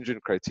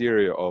stringent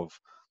criteria of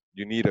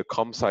you need a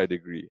comp sci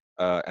degree,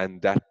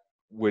 and that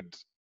would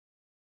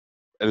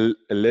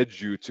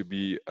allege you to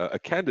be a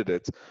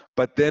candidate,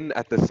 but then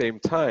at the same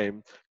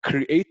time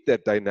create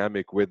that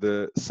dynamic where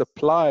the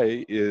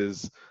supply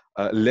is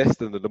less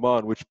than the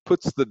demand, which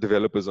puts the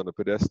developers on a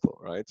pedestal,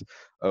 right?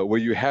 Where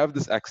you have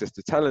this access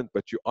to talent,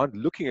 but you aren't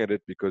looking at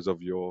it because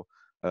of your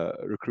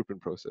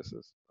recruitment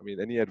processes. I mean,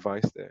 any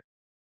advice there?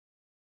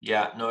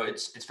 Yeah, no,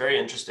 it's very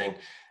interesting.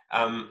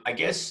 I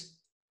guess,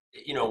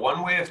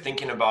 one way of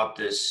thinking about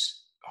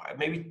this,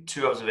 maybe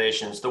two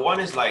observations. The one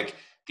is like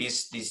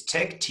these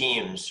tech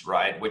teams,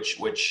 right? Which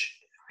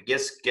I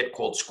guess get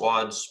called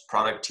squads,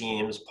 product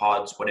teams,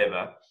 pods,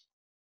 whatever.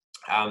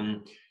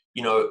 Um,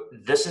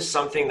 this is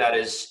something that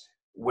is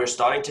we're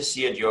starting to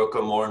see at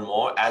Yoco more and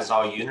more as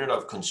our unit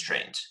of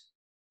constraint,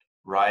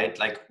 right?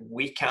 Like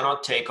we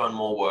cannot take on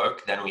more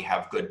work than we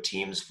have good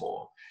teams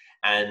for.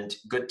 And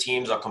good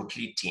teams are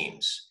complete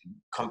teams.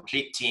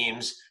 Complete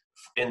teams,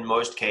 in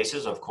most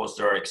cases, of course,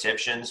 there are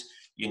exceptions.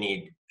 You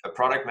need a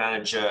product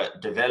manager,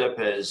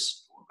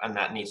 developers, and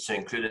that needs to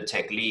include a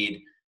tech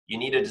lead. You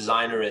need a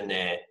designer in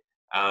there,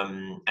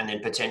 and then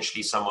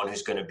potentially someone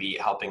who's going to be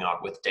helping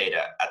out with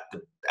data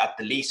at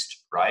the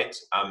least, right?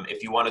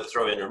 If you want to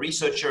throw in a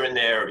researcher in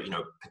there,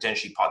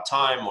 potentially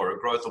part-time, or a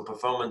growth or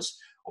performance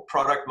or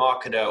product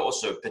marketer,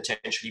 also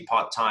potentially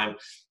part-time.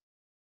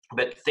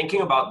 But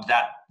thinking about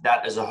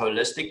that as a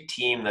holistic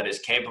team that is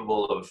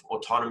capable of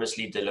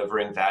autonomously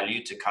delivering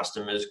value to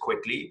customers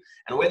quickly,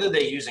 and whether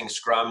they're using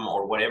Scrum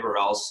or whatever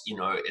else,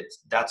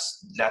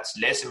 that's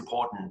less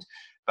important.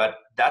 But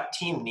that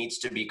team needs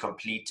to be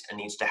complete and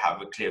needs to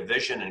have a clear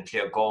vision and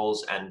clear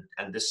goals, and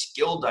the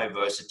skill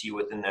diversity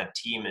within that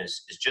team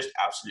is just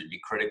absolutely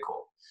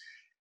critical.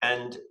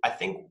 And I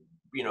think,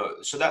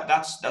 so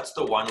that's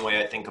the one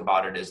way I think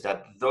about it, is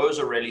that those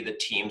are really the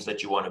teams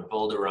that you want to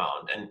build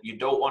around. And you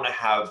don't want to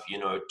have,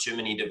 too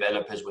many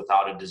developers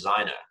without a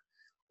designer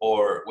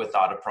or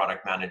without a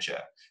product manager,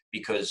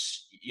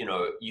 because,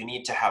 you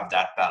need to have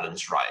that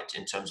balance right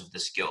in terms of the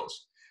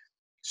skills.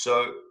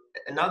 So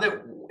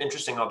another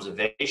interesting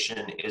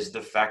observation is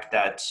the fact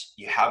that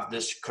you have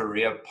this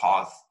career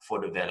path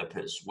for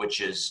developers, which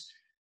is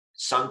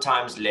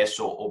sometimes less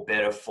or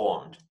better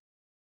formed.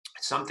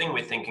 Something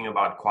we're thinking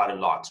about quite a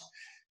lot.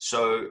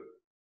 So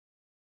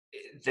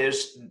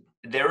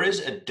there is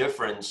a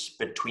difference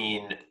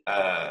between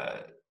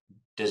a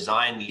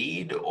design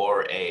lead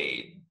or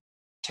a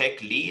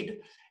tech lead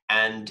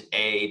and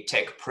a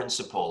tech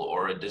principal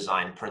or a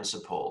design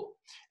principal.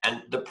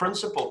 And the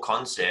principal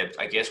concept,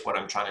 I guess what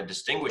I'm trying to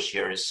distinguish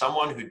here, is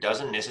someone who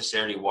doesn't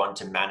necessarily want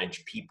to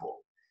manage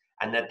people,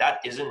 and that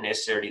isn't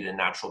necessarily the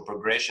natural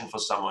progression for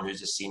someone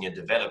who's a senior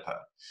developer.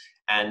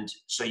 And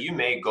so you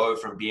may go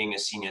from being a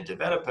senior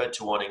developer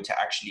to wanting to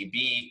actually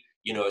be,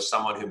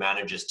 someone who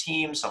manages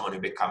teams, someone who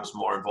becomes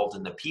more involved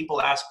in the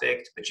people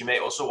aspect. But you may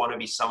also want to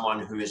be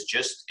someone who is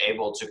just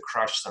able to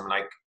crush some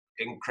like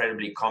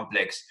incredibly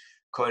complex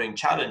coding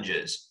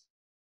challenges.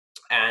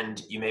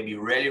 And you may be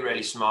really,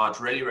 really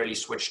smart, really, really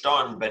switched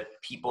on, but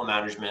people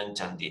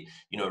management and the,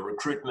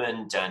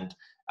 recruitment and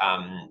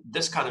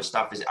this kind of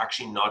stuff is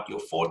actually not your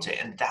forte.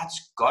 And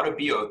that's got to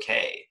be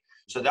okay.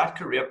 So that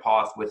career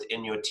path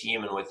within your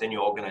team and within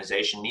your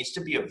organization needs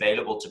to be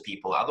available to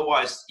people.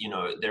 Otherwise,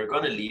 they're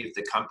going to leave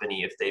the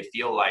company if they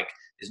feel like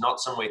there's not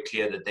somewhere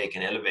clear that they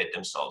can elevate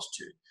themselves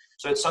to.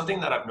 So it's something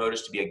that I've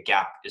noticed to be a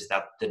gap, is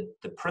that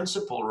the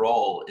principal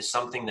role is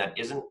something that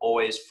isn't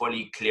always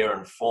fully clear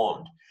and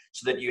formed,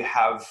 so that you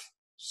have,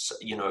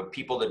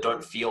 people that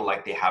don't feel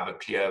like they have a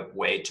clear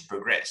way to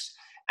progress.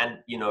 And,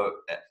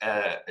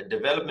 a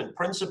development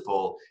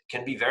principal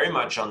can be very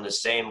much on the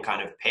same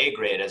kind of pay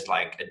grade as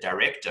like a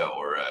director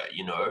or,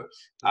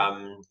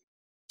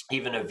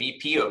 even a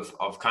VP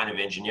of kind of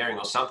engineering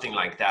or something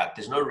like that.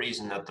 There's no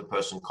reason that the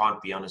person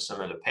can't be on a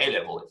similar pay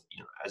level,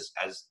 if,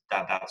 as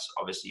that's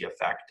obviously a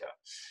factor.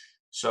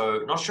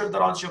 So not sure if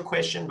that answers your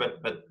question,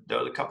 but there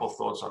are a couple of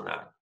thoughts on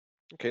that.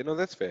 Okay, no,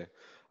 that's fair.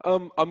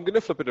 I'm going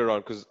to flip it around,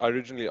 because I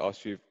originally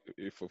asked you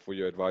for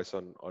your advice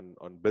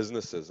on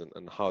businesses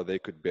and how they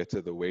could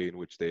better the way in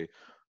which they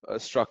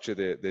structure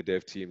their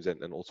dev teams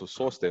and also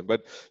source them.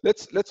 But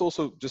let's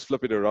also just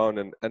flip it around,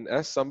 and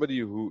as somebody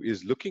who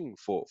is looking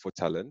for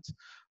talent,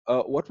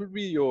 what would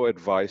be your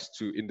advice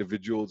to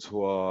individuals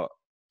who are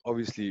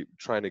obviously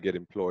trying to get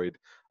employed,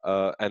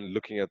 and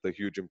looking at the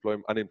huge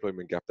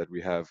unemployment gap that we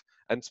have,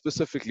 and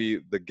specifically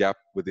the gap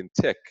within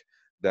tech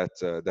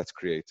that's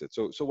created?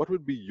 So what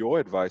would be your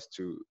advice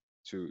to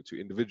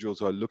individuals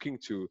who are looking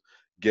to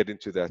get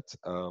into that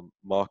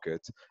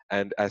market,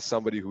 and as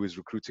somebody who is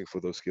recruiting for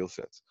those skill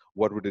sets,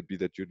 what would it be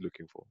that you're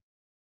looking for?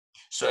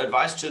 So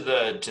advice to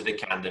the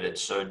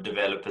candidates, so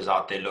developers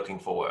out there looking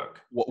for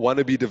work.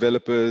 Wannabe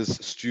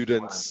developers,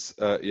 students,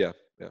 yeah.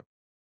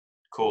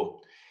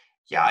 Cool.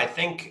 Yeah,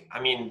 I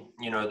mean,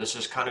 this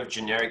is kind of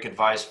generic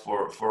advice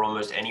for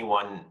almost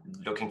anyone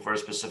looking for a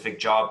specific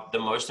job. The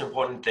most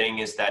important thing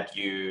is that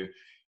you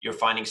you're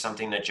finding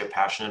something that you're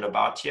passionate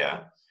about here.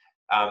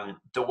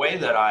 The way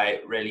that I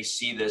really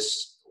see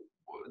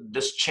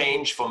this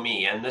change for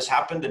me, and this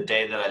happened the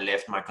day that I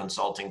left my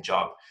consulting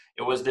job.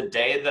 It was the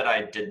day that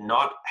I did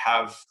not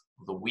have,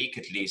 the week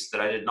at least,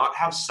 that I did not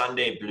have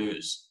Sunday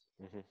blues.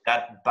 Mm-hmm.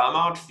 That bum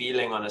out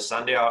feeling on a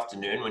Sunday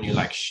afternoon when you're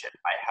like, shit,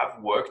 I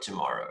have work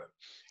tomorrow.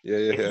 Yeah,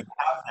 yeah, If yeah. you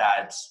have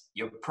that,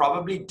 you're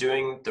probably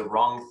doing the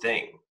wrong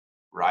thing,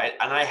 right?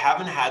 And I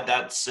haven't had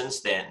that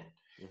since then.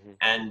 Mm-hmm.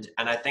 And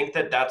I think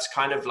that that's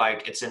kind of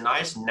like, it's a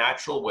nice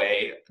natural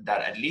way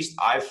that at least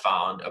I've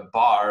found a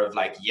bar of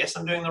like, yes,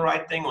 I'm doing the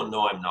right thing, or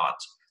no, I'm not.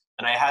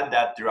 And I had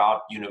that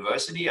throughout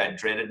university. I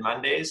dreaded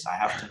Mondays, I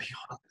have to be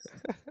honest.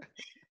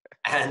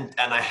 And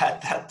I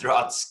had that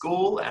throughout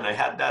school, and I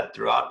had that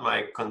throughout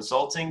my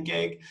consulting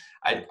gig.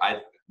 I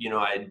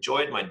I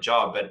enjoyed my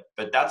job,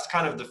 but that's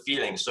kind of the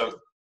feeling. So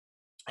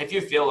if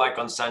you feel like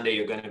on Sunday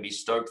you're going to be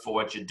stoked for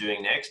what you're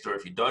doing next, or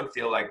if you don't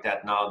feel like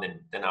that now,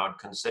 then I would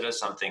consider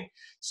something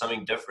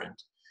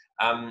different.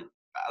 Um,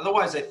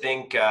 Otherwise, I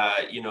think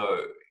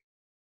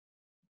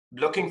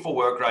looking for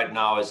work right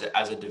now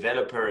as a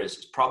developer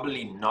is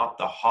probably not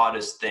the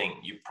hardest thing.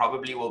 You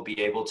probably will be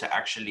able to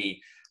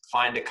actually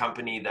find a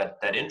company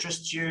that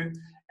interests you.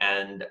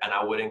 And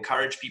I would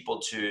encourage people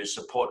to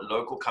support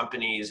local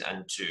companies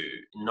and to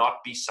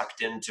not be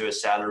sucked into a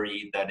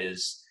salary that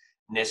is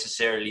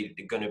necessarily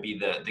going to be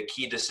the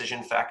key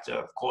decision factor.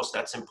 Of course,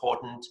 that's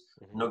important.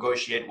 Mm-hmm.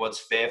 Negotiate what's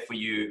fair for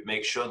you.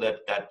 Make sure that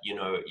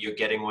you're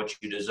getting what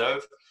you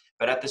deserve.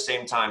 But at the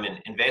same time,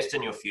 invest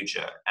in your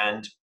future.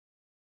 And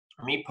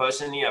me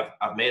personally,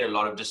 I've made a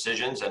lot of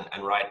decisions,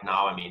 and right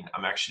now, I mean,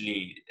 I'm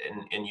actually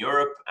in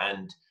Europe,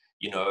 and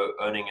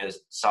earning a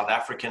South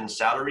African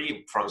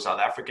salary from South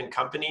African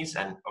companies.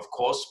 And of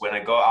course, when I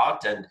go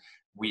out and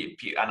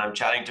I'm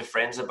chatting to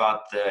friends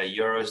about the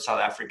Euro South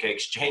Africa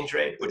exchange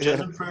rate, which has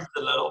Yeah, improved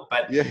a little,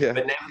 but yeah, yeah.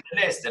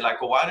 nevertheless, they're like,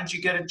 well, why don't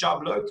you get a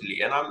job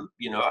locally? And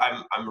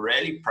I'm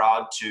really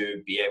proud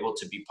to be able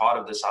to be part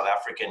of the South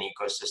African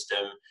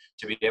ecosystem,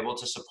 to be able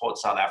to support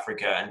South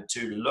Africa, and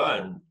to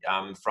learn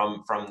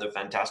from the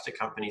fantastic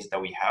companies that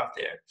we have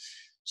there.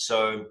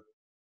 So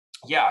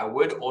yeah, I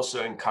would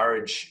also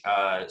encourage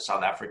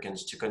South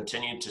Africans to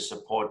continue to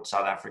support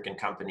South African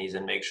companies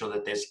and make sure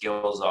that their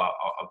skills are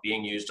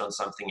being used on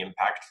something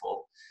impactful.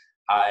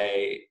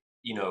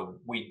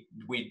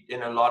 We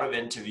in a lot of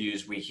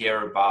interviews we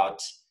hear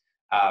about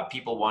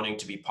people wanting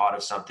to be part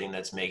of something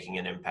that's making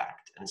an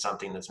impact and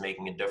something that's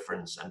making a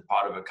difference, and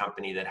part of a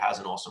company that has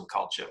an awesome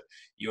culture.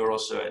 You're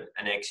also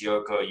an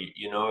ex-Yoco,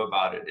 you know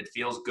about it. It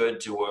feels good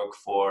to work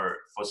for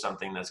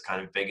something that's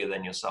kind of bigger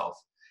than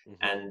yourself.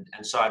 Mm-hmm.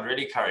 And so I'd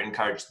really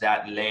encourage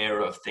that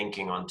layer of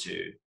thinking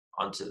onto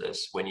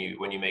this when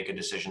you make a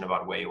decision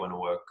about where you want to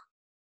work.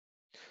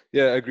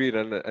 Yeah, agreed.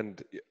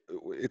 And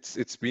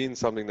it's been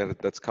something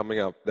that's coming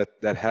up,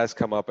 that has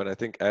come up. And I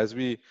think as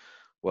we,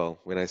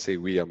 well, when I say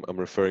we, I'm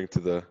referring to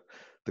the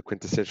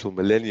quintessential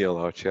millennial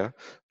out here.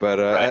 But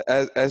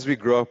Right. as we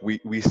grow up,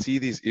 we see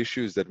these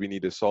issues that we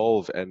need to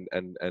solve, and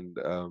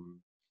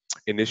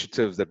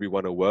initiatives that we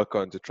want to work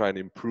on to try and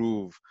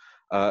improve.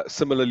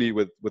 Similarly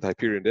with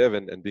HyperionDev,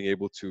 and being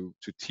able to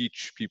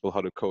teach people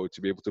how to code,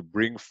 to be able to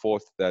bring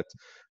forth that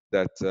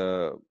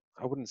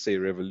I wouldn't say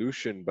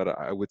revolution, but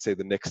I would say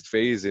the next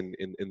phase in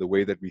the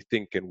way that we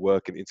think and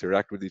work and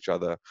interact with each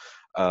other.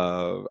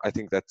 I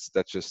think that's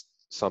just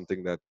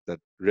something that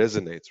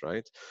resonates,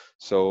 right?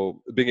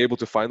 So being able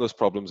to find those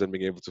problems and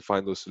being able to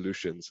find those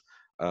solutions,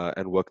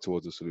 and work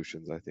towards the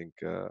solutions, I think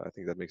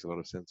that makes a lot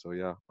of sense. So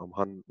yeah, I'm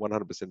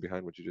 100%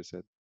 behind what you just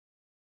said.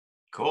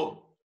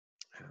 Cool.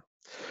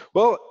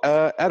 Well,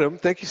 Adam,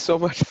 thank you so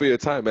much for your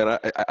time, man.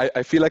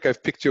 I feel like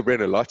I've picked your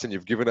brain a lot, and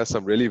you've given us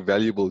some really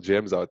valuable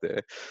gems out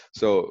there.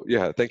 So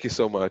yeah, thank you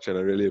so much, and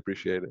I really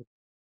appreciate it.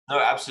 No,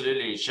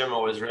 absolutely. Shim,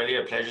 it was really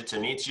a pleasure to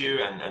meet you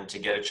and to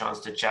get a chance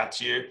to chat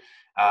to you.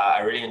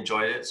 I really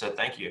enjoyed it. So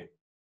thank you.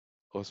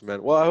 Awesome,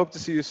 man. Well, I hope to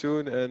see you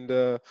soon,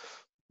 and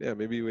yeah,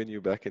 maybe when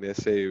you're back in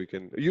SA, we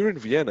can. You're in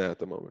Vienna at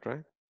the moment,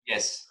 right?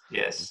 Yes,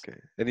 yes. Okay.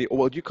 And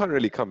well, you can't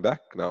really come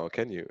back now,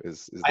 can you?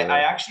 Is I the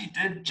actually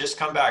did just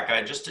come back.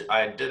 I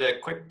did a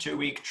quick 2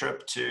 week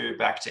trip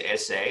back to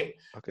SA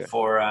okay?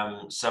 for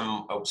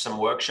some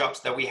workshops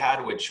that we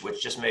had, which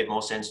just made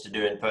more sense to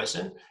do in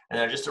person.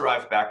 And I just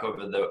arrived back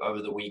over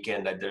the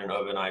weekend. I did an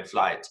overnight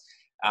flight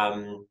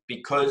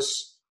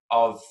because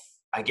of,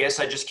 I guess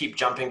I just keep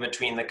jumping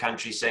between the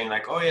countries, saying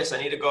like, oh yes,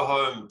 I need to go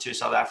home to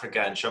South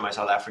Africa and show my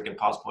South African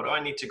passport. Oh,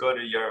 I need to go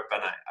to Europe,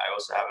 and I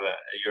also have a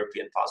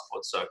European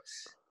passport. So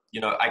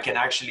I can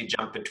actually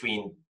jump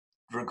between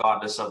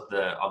regardless of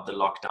the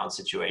lockdown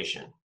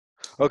situation.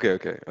 Okay,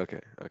 okay,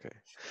 okay, okay.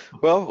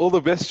 Well, all the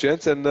best,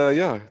 gents, and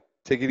yeah,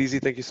 take it easy.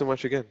 Thank you so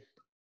much again.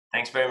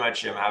 Thanks very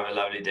much, Jim. Have a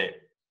lovely day.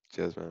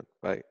 Cheers, man.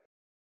 Bye.